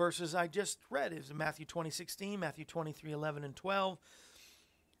in the verses I just read, is Matthew 20:16, Matthew 23:11 and 12.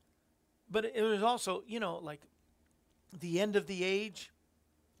 But it was also, like the end of the age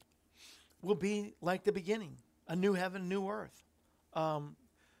will be like the beginning, a new heaven, new earth.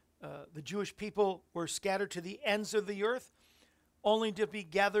 The Jewish people were scattered to the ends of the earth, only to be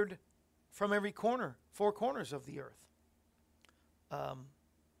gathered from every corner, four corners of the earth.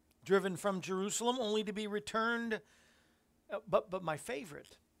 Driven from Jerusalem, only to be returned. But my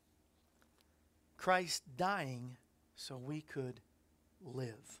favorite, Christ dying so we could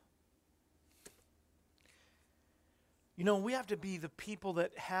live. We have to be the people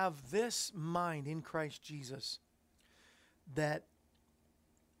that have this mind in Christ Jesus, that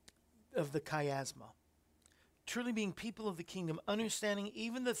of the chiasma. Truly being people of the kingdom, understanding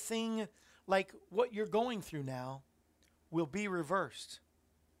even the thing like what you're going through now will be reversed.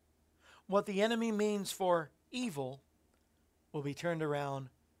 What the enemy means for evil will be turned around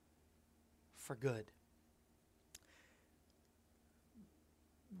for good.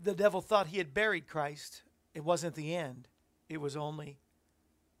 The devil thought he had buried Christ. It wasn't the end. It was only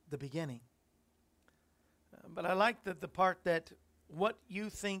the beginning. But I like the part that what you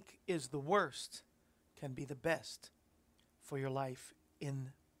think is the worst can be the best for your life in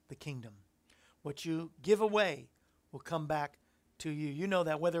the kingdom. What you give away will come back to you. You know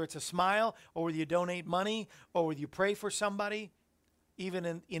that whether it's a smile or whether you donate money or whether you pray for somebody,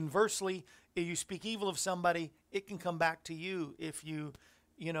 even inversely, if you speak evil of somebody, it can come back to you. If you,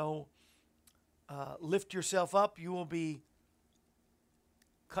 lift yourself up, you will be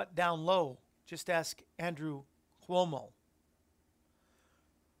cut down low. Just ask Andrew Cuomo.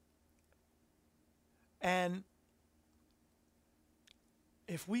 And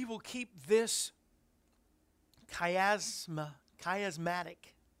if we will keep this chiasmatic,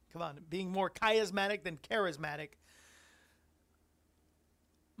 come on, being more chiasmatic than charismatic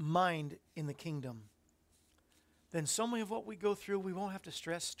mind in the kingdom, then so many of what we go through, we won't have to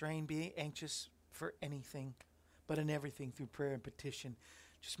stress, strain, be anxious for anything, but in everything through prayer and petition.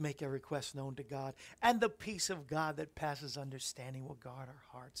 Just make our request known to God, and the peace of God that passes understanding will guard our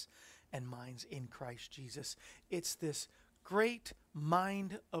hearts and minds in Christ Jesus. It's this great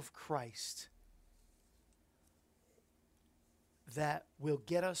mind of Christ that will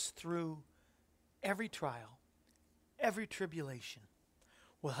get us through every trial, every tribulation,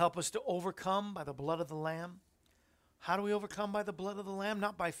 will help us to overcome by the blood of the Lamb. How do we overcome by the blood of the Lamb?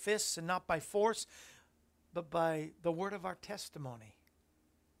 Not by fists and not by force, but by the word of our testimony.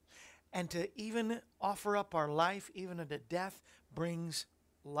 And to even offer up our life, even unto death, brings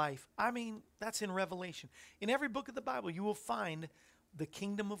life. I mean, that's in Revelation. In every book of the Bible, you will find the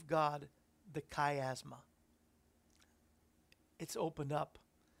kingdom of God, the chiasma. It's opened up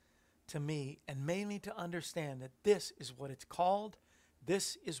to me, and mainly to understand that this is what it's called.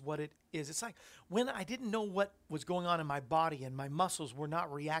 This is what it is. It's like when I didn't know what was going on in my body and my muscles were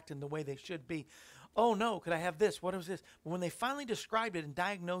not reacting the way they should be. Oh no, could I have this? What was this? But when they finally described it and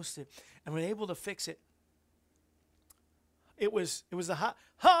diagnosed it and were able to fix it, it was the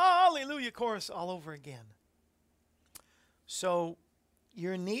hallelujah chorus all over again. So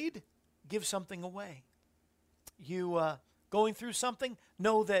you're in need, give something away. You going through something,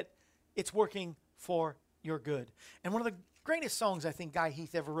 know that it's working for your good. And one of the greatest songs I think Guy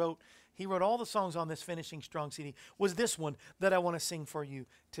Heath ever wrote, he wrote all the songs on this Finishing Strong CD, was this one that I want to sing for you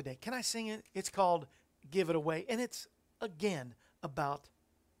today. Can I sing it? It's called Give It Away. And it's, again, about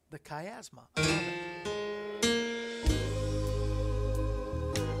the chiasma.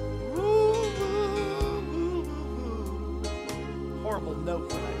 Horrible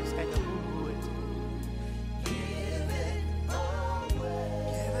note when I just had to ooh it. Give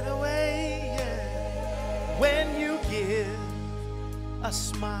it away, yeah. When you give a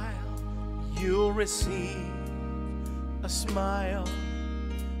smile, you'll receive a smile.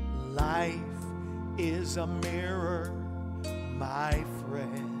 Life is a mirror, my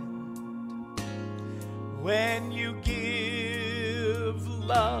friend. When you give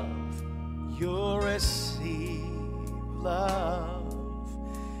love, you'll receive love.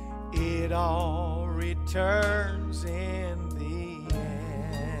 It all returns in the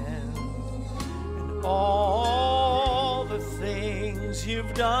end. And all the things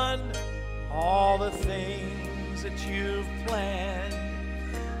you've done, all the things that you've planned,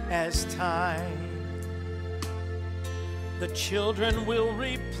 as time the children will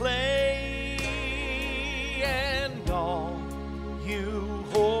replay, and all you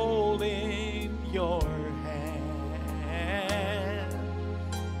hold in your hand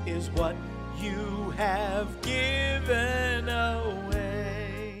is what you have given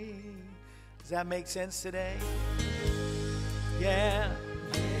away. Does that make sense today? Yeah.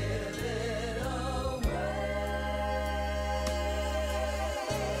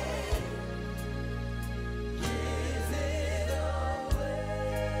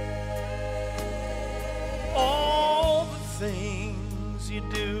 Things you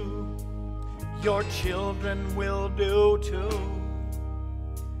do, your children will do too.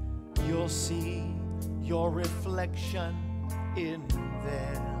 You'll see your reflection in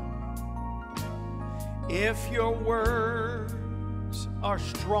them. If your words are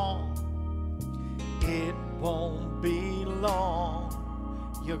strong, it won't be long.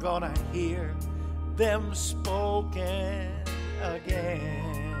 You're gonna hear them spoken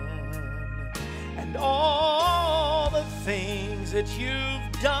again. And all the things that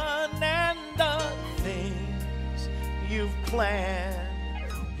you've done and the things you've planned,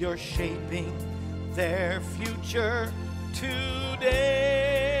 you're shaping their future today.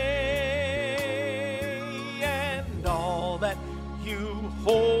 And all that you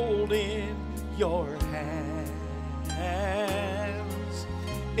hold in your hands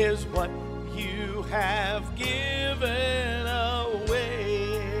is what you have given away.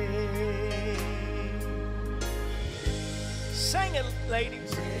 Sing it, ladies.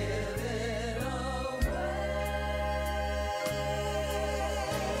 Give it away.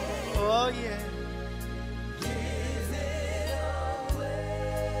 Oh, yeah. Give it away.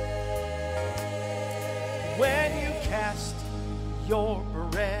 When you cast your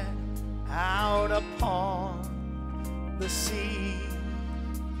bread out upon the sea,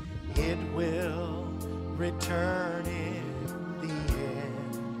 it will return in the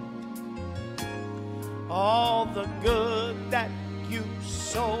end. All the good that you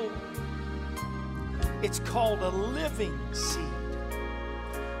sow, it's called a living seed.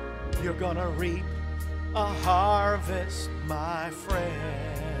 You're gonna reap a harvest, my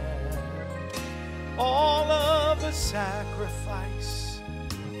friend. All of the sacrifice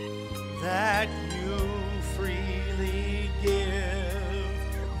that you freely give,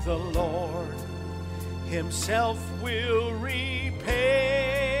 the Lord Himself will repay.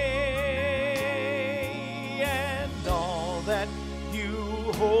 And all that you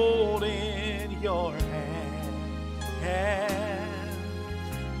hold in your hand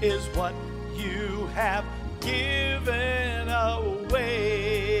is what you have given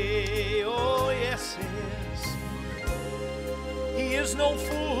away. Oh, yes, it is. He is no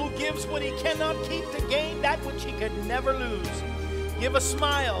fool who gives what he cannot keep to gain that which he could never lose. Give a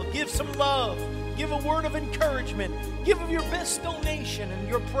smile, give some love, give a word of encouragement, give of your best donation and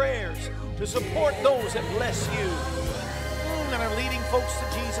your prayers to support those that bless you and are leading folks to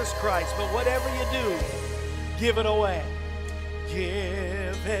Jesus Christ. But whatever you do, give it away.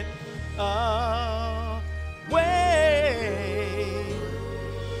 Give it away.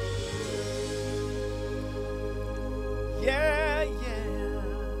 Yeah, yeah.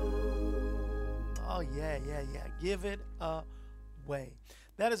 Oh, yeah. Give it away.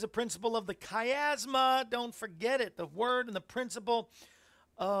 That is a principle of the chiasma. Don't forget it. The word and the principle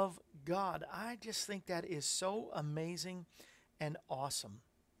of God. I just think that is so amazing and awesome.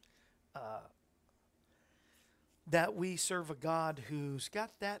 That we serve a God who's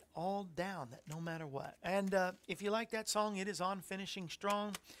got that all down, that no matter what. And if you like that song, it is on Finishing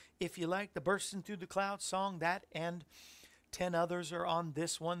Strong. If you like the Bursting Through the Clouds song, that and 10 others are on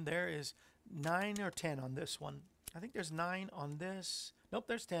this one. There is 9 or 10 on this one. I think there's 9 on this. Nope,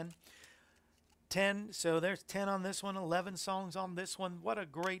 there's 10. 10, so there's 10 on this one, 11 songs on this one. What a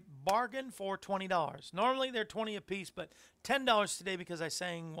great bargain for $20. Normally they're 20 a piece, but $10 today because I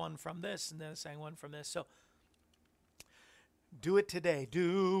sang one from this and then I sang one from this. So do it today.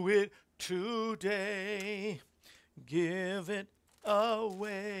 Do it today. Give it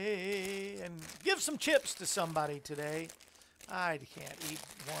away. And give some chips to somebody today. I can't eat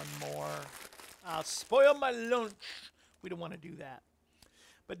one more. I'll spoil my lunch. We don't want to do that.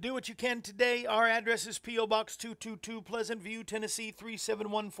 But do what you can today. Our address is P.O. Box 222, Pleasant View, Tennessee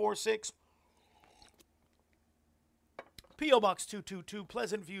 37146. P.O. Box 222,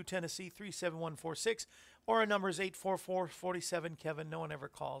 Pleasant View, Tennessee 37146. Or our number is 844-47-KEVIN. No one ever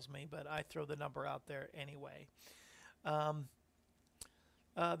calls me, but I throw the number out there anyway.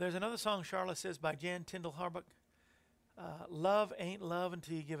 There's another song, Charlotte says, by Jan Tyndall Harbuck. Love ain't love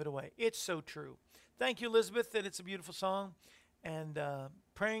until you give it away. It's so true. Thank you, Elizabeth, that it's a beautiful song. And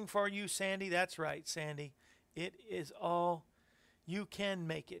praying for you, Sandy. That's right, Sandy. It is all, you can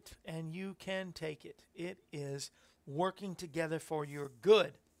make it, and you can take it. It is working together for your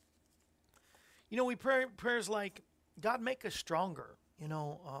good. You know, we pray prayers like, God, make us stronger. You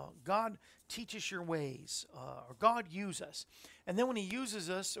know, God, teach us your ways, or God, use us. And then when he uses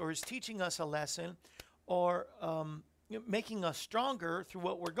us or is teaching us a lesson or making us stronger through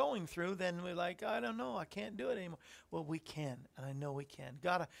what we're going through, then we're like, I don't know, I can't do it anymore. Well, we can, and I know we can.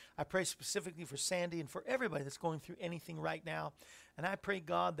 God, I pray specifically for Sandy and for everybody that's going through anything right now. And I pray,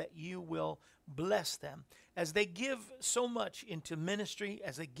 God, that you will bless them as they give so much into ministry,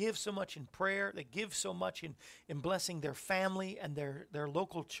 as they give so much in prayer, they give so much in blessing their family and their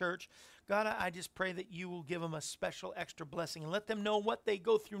local church. God, I just pray that you will give them a special extra blessing and let them know what they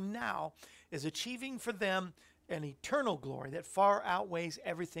go through now is achieving for them an eternal glory that far outweighs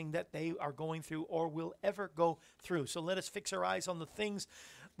everything that they are going through or will ever go through. So let us fix our eyes on the things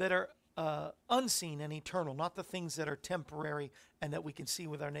that are unseen and eternal, not the things that are temporary and that we can see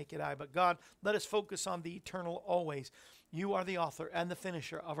with our naked eye. But God, let us focus on the eternal always. You are the author and the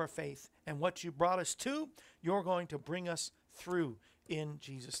finisher of our faith. And what you brought us to, you're going to bring us through in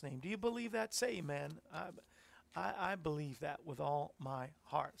Jesus' name. Do you believe that? Say amen. I believe that with all my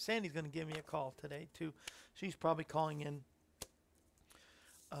heart. Sandy's going to give me a call today, too. She's probably calling in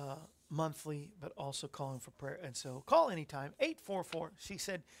monthly, but also calling for prayer. And so call anytime. 844. She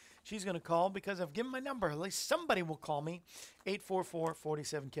said she's going to call because I've given my number. At least somebody will call me.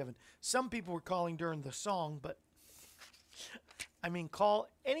 844-47-KEVIN. Some people were calling during the song, but I mean, call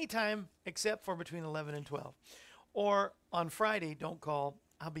anytime except for between 11 and 12. Or on Friday, don't call.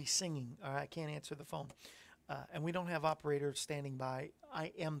 I'll be singing, or I can't answer the phone. And we don't have operators standing by.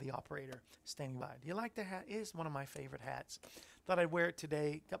 I am the operator standing by. Do you like the hat? It is one of my favorite hats. Thought I'd wear it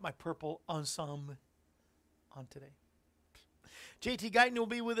today. Got my purple ensemble on today. JT Guyton will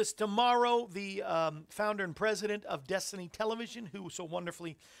be with us tomorrow, the founder and president of Destiny Television, who so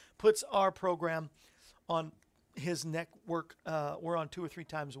wonderfully puts our program on his network. We're on 2 or 3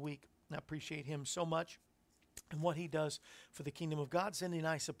 times a week. And I appreciate him so much and what he does for the kingdom of God. Cindy and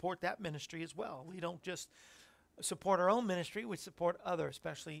I support that ministry as well. We don't just support our own ministry, we support other,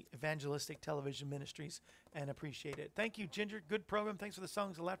 especially evangelistic television ministries, and appreciate it. Thank you, Ginger. Good program. Thanks for the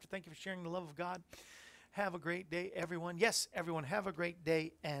songs of laughter. Thank you for sharing the love of God. Have a great day, everyone. Yes, everyone, have a great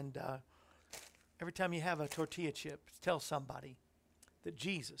day. And every time you have a tortilla chip, tell somebody that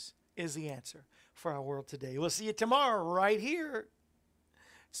Jesus is the answer for our world today. We'll see you tomorrow right here.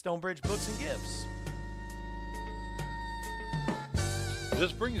 Stonebridge Books and Gifts.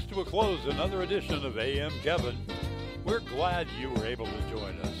 This brings to a close another edition of AM Kevin. We're glad you were able to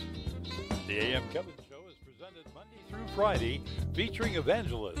join us. The AM Kevin Show is presented Monday through Friday, featuring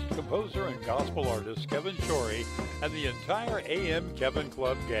evangelist, composer, and gospel artist Kevin Shorey and the entire AM Kevin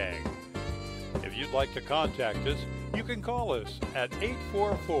Club gang. If you'd like to contact us, you can call us at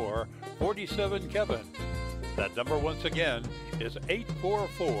 844-47-KEVIN. That number once again is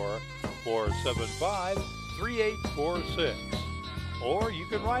 844-475-3846. Or you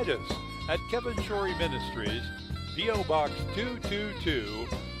can write us at Kevin Shorey Ministries, P.O. Box 222,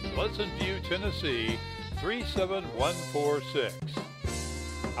 Pleasant View, Tennessee, 37146.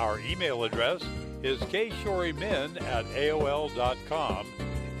 Our email address is kshorymen@aol.com,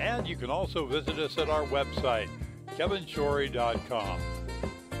 and you can also visit us at our website, kevinshorey.com.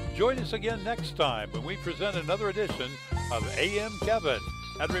 Join us again next time when we present another edition of AM Kevin.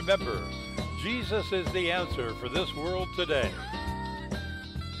 And remember, Jesus is the answer for this world today.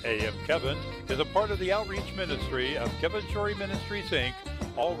 AM Kevin is a part of the outreach ministry of Kevin Shorey Ministries, Inc.,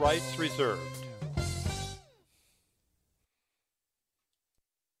 all rights reserved.